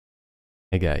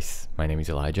Hey guys, my name is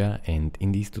Elijah, and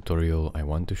in this tutorial I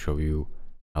want to show you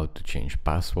how to change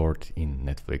password in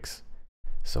Netflix.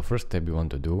 So first step you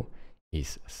want to do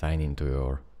is sign into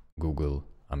your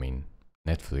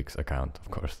Netflix account, of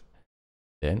course.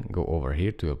 Then go over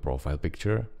here to your profile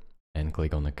picture and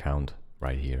click on account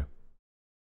right here.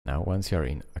 Now once you're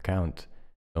in account,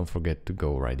 don't forget to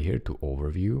go right here to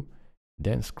overview,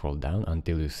 then scroll down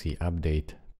until you see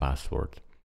update password.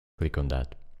 Click on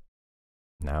that.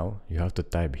 Now you have to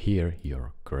type here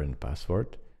your current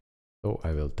password. So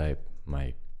I will type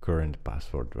my current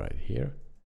password right here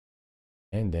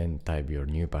and then type your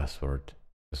new password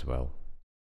as well.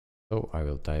 So I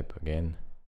will type again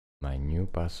my new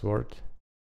password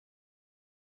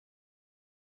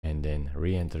and then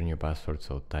re-enter new password.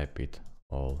 So type it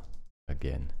all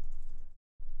again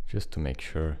just to make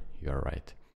sure you are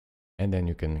right. And then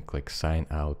you can click sign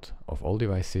out of all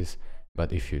devices.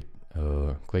 But if you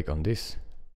click on this,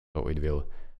 so it will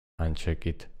uncheck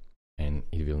it and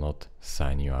it will not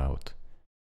sign you out.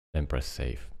 Then press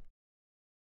save.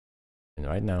 And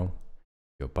right now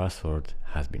your password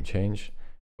has been changed.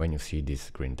 When you see this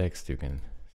green text, you can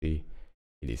see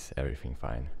it is everything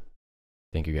fine.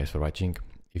 Thank you guys for watching.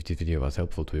 If this video was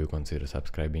helpful to you, consider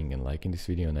subscribing and liking this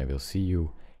video, and I will see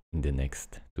you in the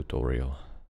next tutorial.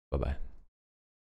 Bye bye.